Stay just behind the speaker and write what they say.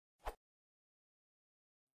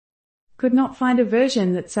Could not find a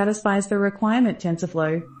version that satisfies the requirement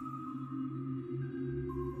TensorFlow.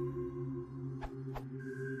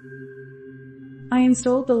 I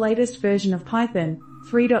installed the latest version of Python,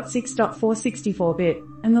 3.6.464-bit,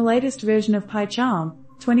 and the latest version of PyCharm,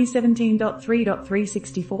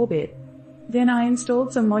 2017.3.364-bit. Then I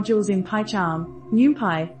installed some modules in PyCharm,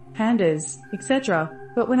 NumPy, Pandas, etc.,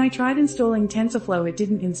 but when I tried installing TensorFlow it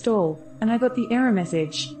didn't install, and I got the error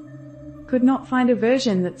message. Could not find a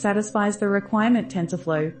version that satisfies the requirement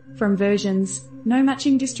TensorFlow. From versions, no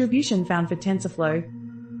matching distribution found for TensorFlow.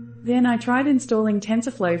 Then I tried installing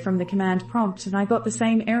TensorFlow from the command prompt and I got the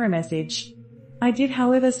same error message. I did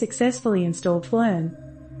however successfully install Learn.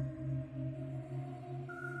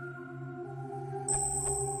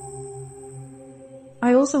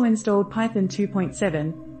 I also installed Python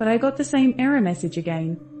 2.7, but I got the same error message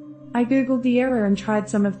again. I googled the error and tried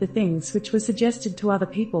some of the things which were suggested to other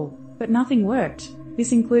people, but nothing worked.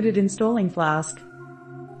 This included installing Flask.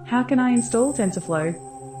 How can I install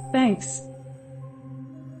TensorFlow? Thanks.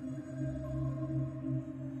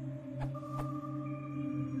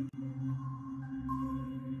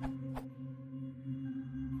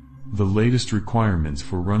 The latest requirements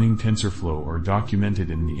for running TensorFlow are documented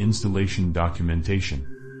in the installation documentation.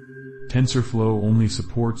 TensorFlow only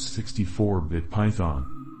supports 64-bit Python.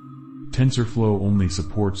 TensorFlow only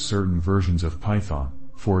supports certain versions of Python.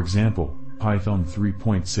 For example, Python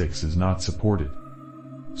 3.6 is not supported.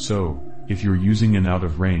 So, if you're using an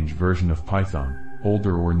out-of-range version of Python,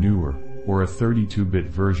 older or newer, or a 32-bit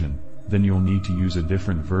version, then you'll need to use a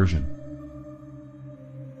different version.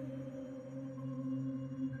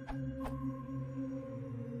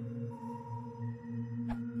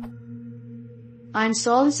 I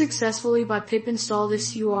installed it successfully by pip install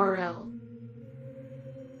this URL.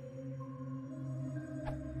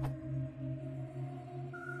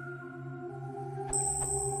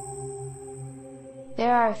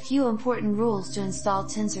 There are a few important rules to install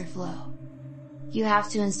TensorFlow. You have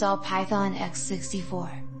to install Python x64.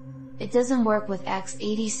 It doesn't work with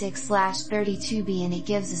x86/32b and it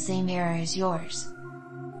gives the same error as yours.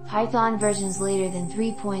 Python versions later than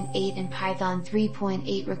 3.8 and Python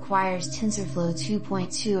 3.8 requires TensorFlow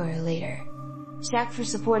 2.2 or later. Check for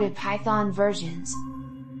supported Python versions.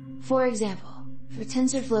 For example, for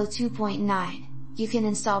TensorFlow 2.9, you can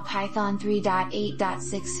install Python 3.8.6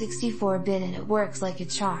 64-bit and it works like a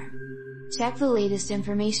charm. Check the latest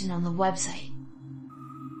information on the website.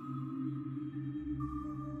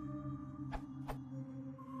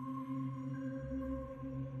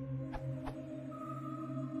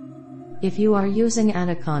 If you are using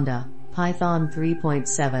Anaconda, Python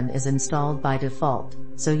 3.7 is installed by default,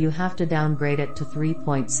 so you have to downgrade it to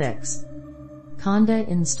 3.6. Conda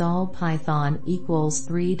install Python equals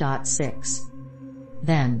 3.6.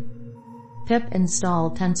 Then, pip install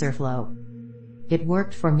TensorFlow. It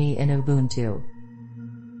worked for me in Ubuntu.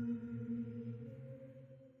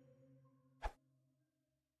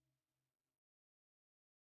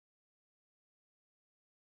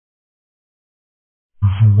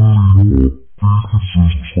 If you want more, please consider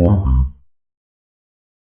subscribing.